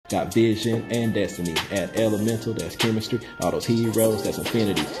Got vision and destiny. Add elemental, that's chemistry. All those heroes, that's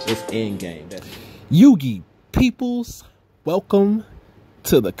infinity. It's endgame. That's Yugi peoples, welcome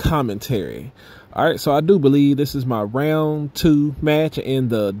to the commentary. All right, so I do believe this is my round 2 match in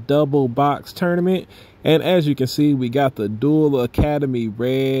the double box tournament. And as you can see, we got the Dual Academy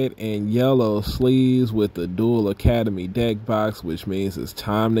red and yellow sleeves with the Dual Academy deck box, which means it's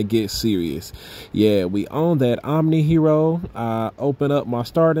time to get serious. Yeah, we own that Omni Hero. I open up my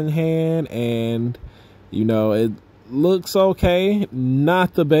starting hand and, you know, it looks okay,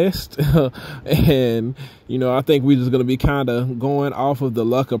 not the best. And, you know, I think we're just going to be kind of going off of the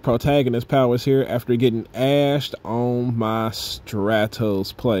luck of protagonist powers here after getting ashed on my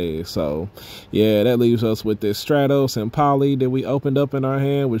Stratos play. So, yeah, that leaves us with this Stratos and Poly that we opened up in our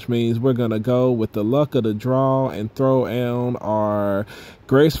hand, which means we're going to go with the luck of the draw and throw on our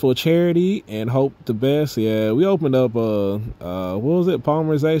Graceful Charity and hope the best. Yeah, we opened up what was it,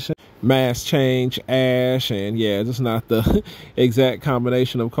 Polymerization, Mass Change, Ash, and yeah, just not the exact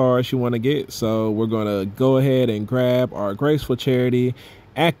combination of cards you want to get. So we're going to go ahead and grab our Graceful Charity,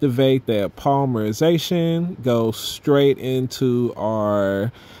 activate that Polymerization, go straight into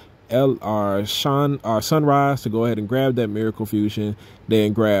our Sunrise to go ahead and grab that Miracle Fusion,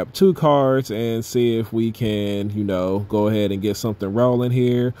 then grab 2 cards and see if we can, you know, go ahead and get something rolling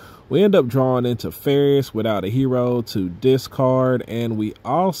here. We end up drawing into Ferris without a hero to discard, and we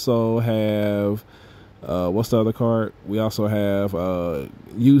also have what's the other card? We also have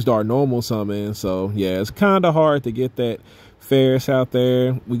used our normal summon. So yeah, it's kind of hard to get that Ferris out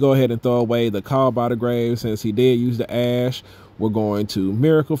there. We go ahead and throw away the Call by the Grave since he did use the Ash. We're going to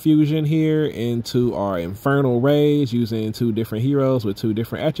Miracle Fusion here into our Infernal Rage using 2 different heroes with 2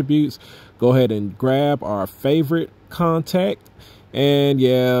 different attributes. Go ahead and grab our favorite contact. And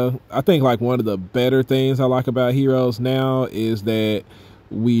yeah, I think like one of the better things I like about heroes now is that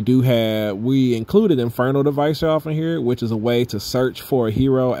we included Infernal Device off in here, which is a way to search for a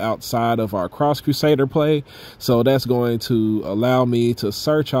hero outside of our Cross Crusader play. So that's going to allow me to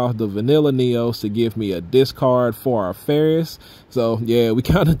search off the vanilla Neos to give me a discard for our Ferris. So yeah, we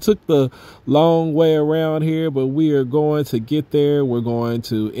kind of took the long way around here, but we are going to get there. We're going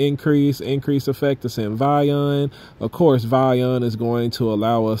to increase effect to send Vion. Of course, Vion is going to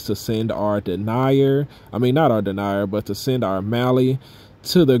allow us to send our Denier. I mean, not our Denier, but to send our Mally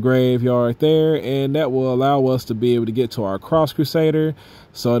to the graveyard there, and that will allow us to be able to get to our Cross Crusader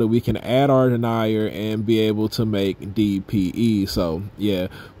so that we can add our Denier and be able to make DPE. So yeah,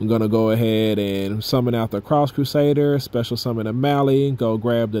 we're gonna go ahead and summon out the Cross Crusader, special summon a Mally, go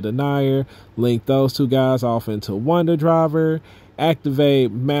grab the Denier, link those 2 guys off into Wonder Driver,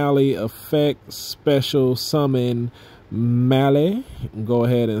 activate Mally effect, special summon Mally, go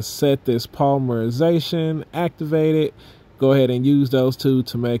ahead and set this Polymerization, activate it. Go ahead and use those 2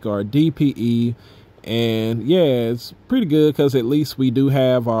 to make our DPE. And yeah, it's pretty good because at least we do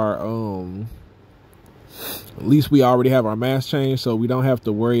have our at least we already have our mass change, so we don't have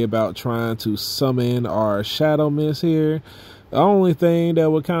to worry about trying to summon our Shadow Mist here. The only thing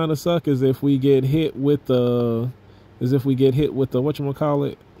that would kind of suck is if we get hit with the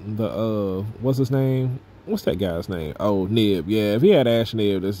whatchamacallit, the what's his name? What's that guy's name? Oh, Nib. Yeah, if he had Ash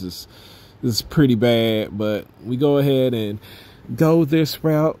Nib, this is pretty bad, but we go ahead and go this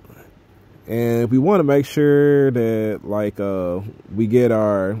route, and we want to make sure that like we get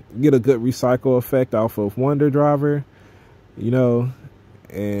a good recycle effect off of Wonder Driver, you know.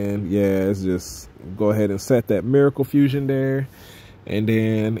 And yeah, it's just go ahead and set that Miracle Fusion there, and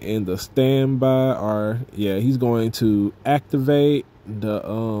then in the standby, he's going to activate the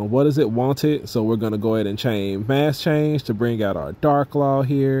what is it, Wanted. So we're going to go ahead and chain Mass Change to bring out our Dark Law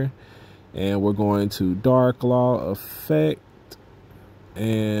here. And we're going to Dark Law effect,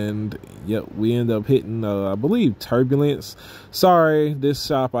 and yep, we end up hitting I believe Turbulence. Sorry, this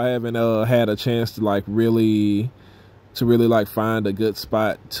shop I haven't had a chance to like really find a good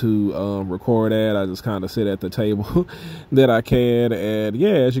spot to record at. I just kind of sit at the table that I can, and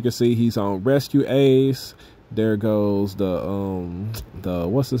yeah, as you can see, he's on Rescue Ace. There goes the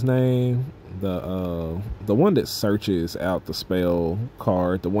what's his name? The one that searches out the spell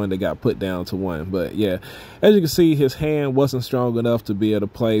card, the one that got put down to 1. But yeah, as you can see, his hand wasn't strong enough to be able to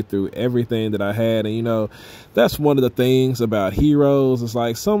play through everything that I had. And you know, that's one of the things about heroes. It's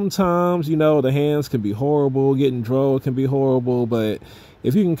like sometimes, you know, the hands can be horrible, getting drilled can be horrible, but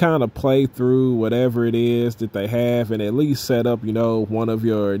if you can kind of play through whatever it is that they have and at least set up, you know, one of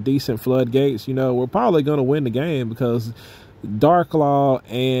your decent floodgates, you know, we're probably going to win the game, because Dark Law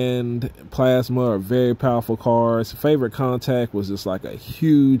and Plasma are very powerful cards. Favorite Contact was just like a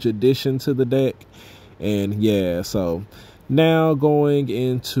huge addition to the deck. And yeah, so Now going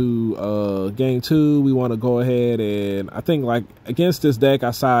into game 2, we want to go ahead and, I think like against this deck,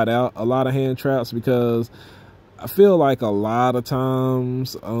 I side out a lot of hand traps because I feel like a lot of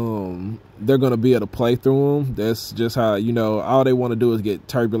times they're going to be able to play through them. That's just how, you know, all they want to do is get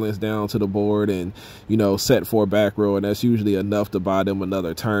turbulence down to the board and, you know, set for a back row. And that's usually enough to buy them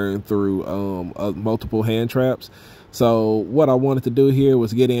another turn through multiple hand traps. So what I wanted to do here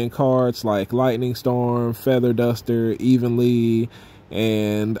was get in cards like Lightning Storm, Feather Duster, Evenly,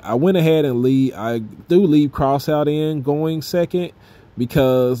 and I went ahead and I do leave Crossout in going second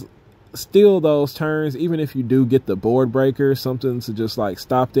because still those turns, even if you do get the board breaker, something to just like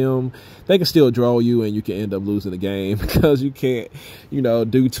stop them, they can still draw you and you can end up losing the game because you can't, you know,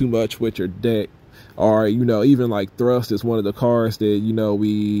 do too much with your deck. Or, you know, even like Thrust is one of the cards that, you know,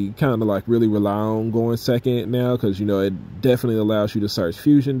 we kind of like really rely on going second now because, you know, it definitely allows you to search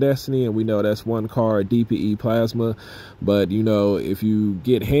Fusion Destiny, and we know that's one card, DPE Plasma. But, you know, if you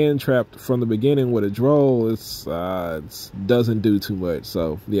get hand trapped from the beginning with a draw, it doesn't do too much.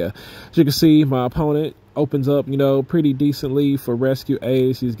 So, yeah, as you can see, my opponent opens up, you know, pretty decently for Rescue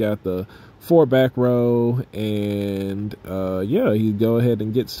Ace. He's got the 4 back row, and yeah, he go ahead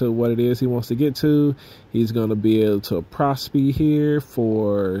and gets to what it is he wants to get to. He's going to be able to prospe here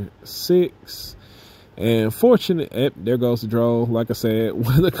for 6. And fortunate, there goes the draw. Like I said,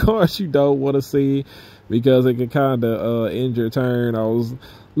 one of the cards you don't want to see because it can kind of end your turn. I was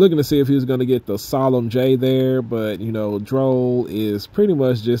looking to see if he was going to get the Solemn J there, but, you know, Droll is pretty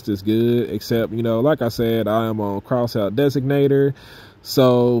much just as good, except, you know, like I said, I am on Crossout Designator.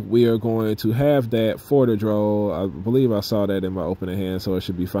 So we are going to have that for the draw. I believe I saw that in my opening hand, so it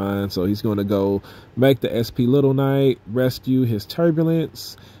should be fine. So he's going to go make the SP Little Knight, rescue his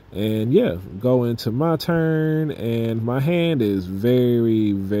Turbulence, and yeah, go into my turn. And my hand is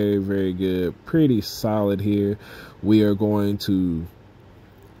very, very, very good. Pretty solid here. We are going to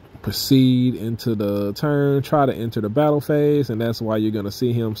proceed into the turn, try to enter the battle phase, and that's why you're going to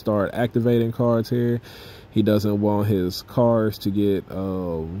see him start activating cards here. He doesn't want his cards to get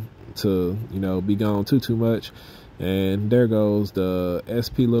to, you know, be gone too much. And there goes the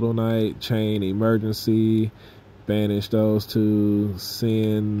SP Little Knight, Chain Emergency, banish those two,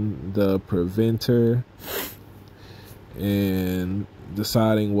 send the Preventer, and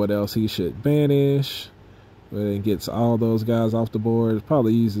deciding what else he should banish. And gets all those guys off the board.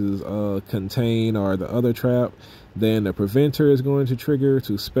 Probably uses Contain or the other trap. Then the Preventer is going to trigger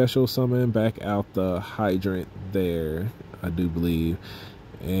to special summon back out the Hydrant there, I do believe.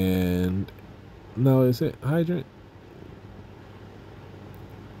 And no, is it Hydrant?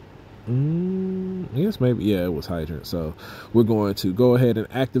 Yes, maybe. Yeah, it was Hydrant. So we're going to go ahead and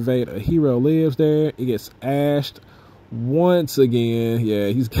activate a Hero Lives there. It gets ashed once again. Yeah,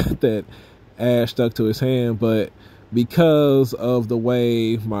 he's got that ash stuck to his hand, but because of the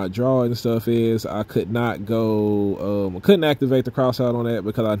way my draw and stuff is, I could not go, couldn't activate the Crossout on that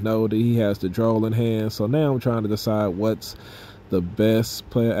because I know that he has the draw in hand. So now I'm trying to decide what's the best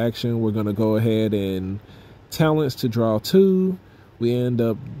player action. We're going to go ahead and Talents to draw 2. We end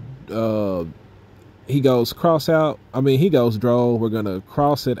up, he goes Crossout. I mean, he goes draw. We're going to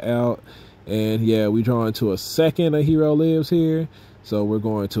cross it out. And yeah, we draw into a second a Hero Lives here. So we're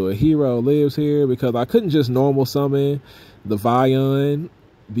going to a Hero Lives here because I couldn't just normal summon the Vion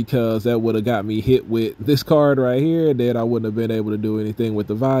because that would have got me hit with this card right here, and then I wouldn't have been able to do anything with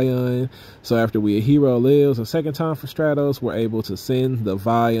the Vion. So after we Hero Lives a second time for Stratos, we're able to send the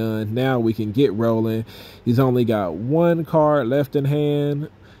Vion. Now we can get rolling. He's only got 1 card left in hand.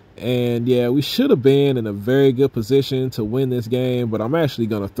 And yeah, we should have been in a very good position to win this game, but I'm actually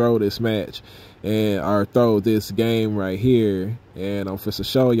going to throw this match or throw this game right here. And I'm just to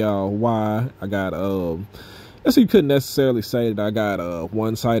show y'all why I got, guess you couldn't necessarily say that I got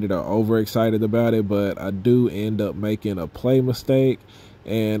one-sided or overexcited about it, but I do end up making a play mistake.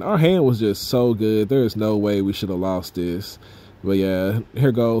 And our hand was just so good. There's no way we should have lost this. But yeah,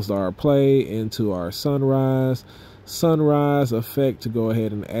 here goes our play into our Sunrise effect to go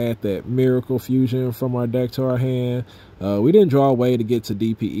ahead and add that Miracle Fusion from our deck to our hand. We didn't draw a way to get to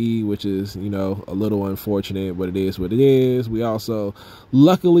DPE, which is, you know, a little unfortunate, but it is what it is. We also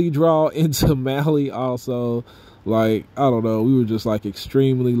luckily draw into Mally also. Like, I don't know, we were just like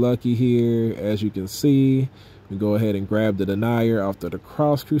extremely lucky here. As you can see, we go ahead and grab the Denier after the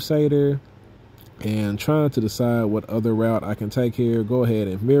Cross Crusader. And trying to decide what other route I can take here. Go ahead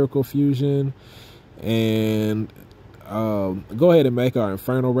and Miracle Fusion. And go ahead and make our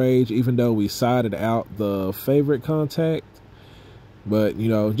Infernal Rage, even though we sided out the favorite contact. But, you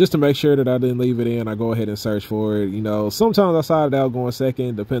know, just to make sure that I didn't leave it in, I go ahead and search for it. You know, sometimes I side it out going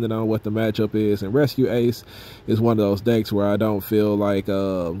second, depending on what the matchup is. And Rescue Ace is one of those decks where I don't feel like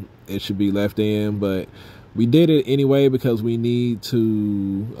it should be left in. But we did it anyway because we need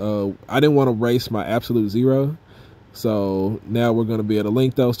to, I didn't want to race my absolute zero. So now we're going to be able to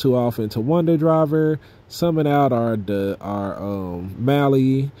link those two off into Wonder Driver, summon out our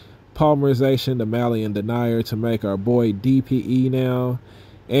Mally, Polymerization, the Mally and Denier to make our boy DPE now.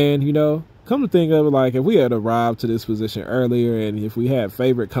 And, you know, come to think of it, like, if we had arrived to this position earlier and if we had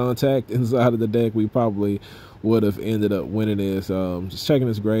favorite contact inside of the deck, we probably would have ended up winning this. Just checking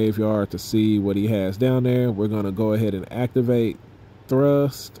his graveyard to see what he has down there. We're going to go ahead and activate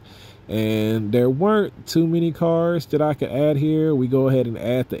Thrust. And there weren't too many cards that I could add here. We go ahead and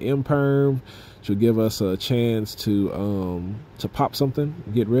add the Imperm, which will give us a chance to pop something,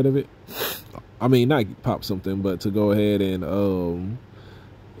 get rid of it. I mean, not pop something, but to go ahead and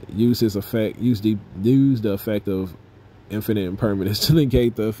use his effect, use the effect of Infinite Impermanence to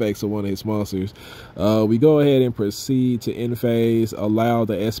negate the effects of one of his monsters. We go ahead and proceed to end phase, allow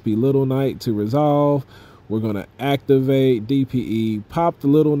the SP Little Knight to resolve. We're going to activate DPE, pop the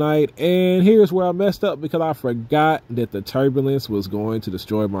Little Knight, and here's where I messed up because I forgot that the Turbulence was going to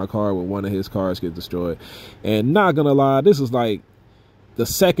destroy my card when one of his cards gets destroyed. And not going to lie, this is like the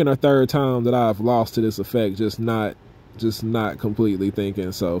second or third time that I've lost to this effect, just not completely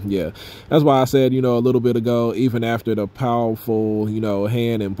thinking. So yeah, that's why I said, you know, a little bit ago, even after the powerful, you know,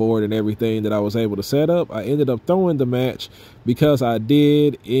 hand and board and everything that I was able to set up, I ended up throwing the match because I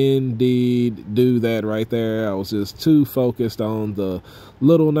did indeed do that right there. I was just too focused on the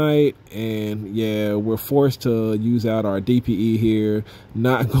Little Knight, and yeah, we're forced to use out our DPE here.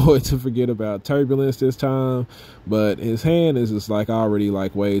 Not going to forget about Turbulence this time, but his hand is just like already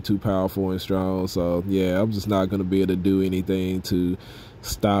like way too powerful and strong. So yeah, I'm just not going to be able to do anything to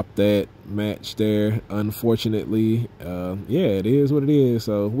stop that match there, unfortunately. Yeah, it is what it is.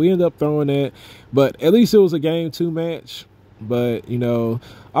 So we end up throwing that, but at least it was a game 2 match. But, you know,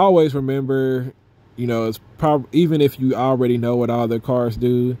 always remember, you know, it's probably, even if you already know what all their cards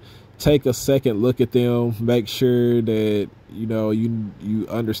do, take a second look at them, make sure that, you know, you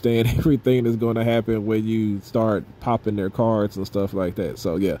understand everything that's going to happen when you start popping their cards and stuff like that.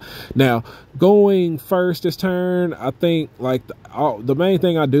 So yeah, now going first this turn, I think like the main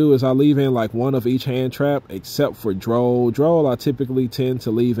thing I do is I leave in like one of each hand trap, except for Droll. I typically tend to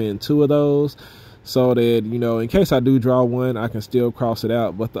leave in 2 of those, so that, you know, in case I do draw one, I can still cross it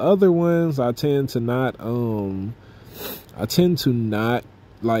out. But the other ones I tend to not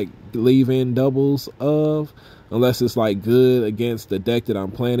like leave in doubles of, unless it's like good against the deck that I'm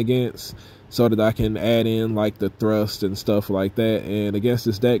playing against, so that I can add in like the Thrust and stuff like that. And against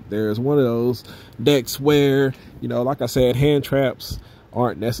this deck, there's one of those decks where, you know, like I said, hand traps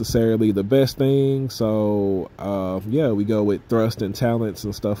aren't necessarily the best thing. So yeah, we go with Thrust and Talents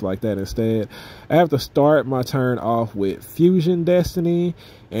and stuff like that instead. I have to start my turn off with Fusion Destiny,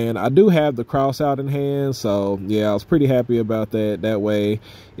 and I do have the cross out in hand. So yeah, I was pretty happy about that. That way,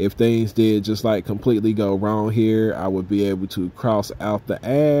 if things did just like completely go wrong here, I would be able to cross out the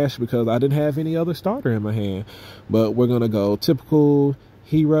Ash because I didn't have any other starter in my hand. But we're gonna go typical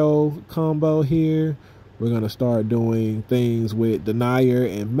Mhero combo here. We're going to start doing things with Denier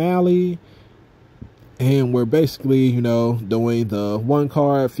and Mally. And we're basically, you know, doing the 1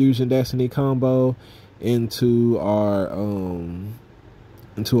 card Fusion Destiny combo into our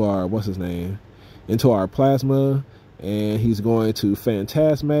what's his name? Into our Plasma. And he's going to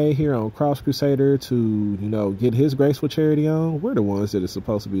Phantasme here on Cross Crusader to, you know, get his Graceful Charity on. We're the ones that are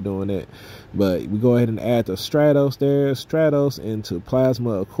supposed to be doing that. But we go ahead and add the Stratos there. Stratos into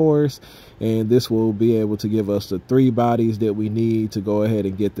Plasma, of course. And this will be able to give us the 3 bodies that we need to go ahead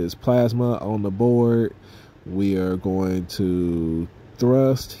and get this Plasma on the board. We are going to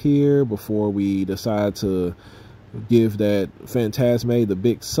Thrust here before we decide to give that Phantasme the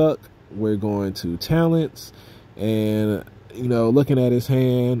big suck. We're going to Talents. And, you know, looking at his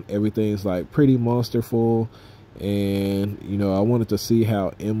hand, everything's like pretty monsterful. And, you know, I wanted to see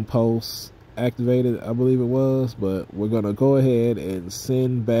how Impulse activated, I believe it was. But we're going to go ahead and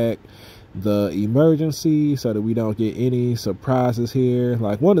send back the Emergency so that we don't get any surprises here.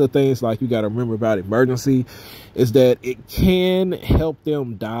 Like, one of the things like you got to remember about Emergency is that it can help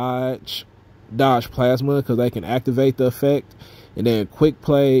them dodge Plasma, because they can activate the effect and then quick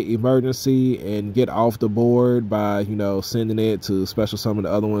play Emergency and get off the board by, you know, sending it to special summon the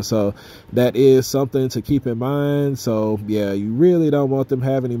other one. So that is something to keep in mind. So yeah, you really don't want them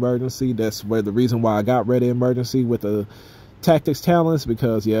having Emergency. That's where the reason why I got rid of Emergency with the tactics talents,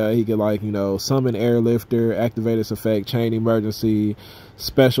 because yeah, he could, like, you know, summon airlifter, activate its effect, chain emergency,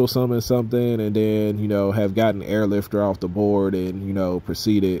 special summon something, and then, you know, have gotten airlifter off the board and, you know,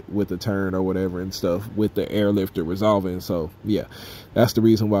 proceeded with the turn or whatever and stuff with the airlifter resolving. So yeah, that's the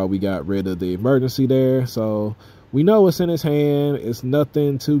reason why we got rid of the emergency there. So we know what's in his hand. It's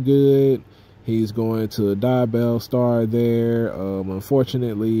nothing too good. He's going to Diabell Star there.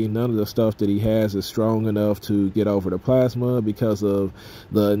 Unfortunately, none of the stuff that he has is strong enough to get over the plasma because of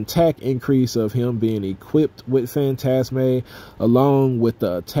the attack increase of him being equipped with Phantasme, along with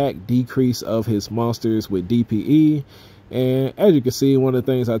the attack decrease of his monsters with DPE. And as you can see, one of the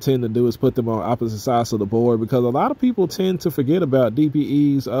things I tend to do is put them on opposite sides of the board, because a lot of people tend to forget about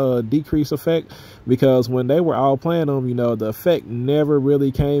DPE's decrease effect, because when they were all playing them, you know, the effect never really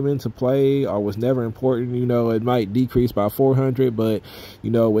came into play or was never important. You know, it might decrease by 400, but,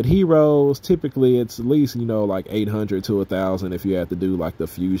 you know, with heroes, typically it's at least, you know, like 800 to 1,000 if you have to do like the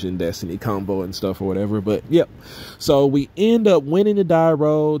Fusion Destiny combo and stuff or whatever. But yep, so we end up winning the die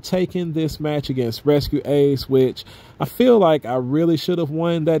roll, taking this match against Rescue Ace, which I feel like I really should have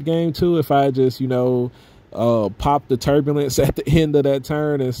won that game too if I just, you know, popped the turbulence at the end of that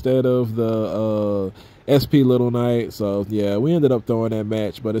turn instead of the SP Little Knight. So yeah, we ended up throwing that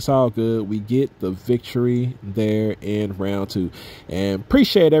match, but it's all good. We get the victory there in round 2. And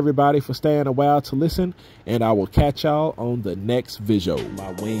appreciate everybody for staying a while to listen, and I will catch y'all on the next video.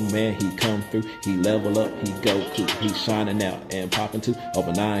 My wingman, he come through, he level up, he go cool, he's shining out and popping to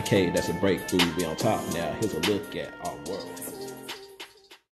over 9K. That's a breakthrough. We on top now. Here's a look at our world.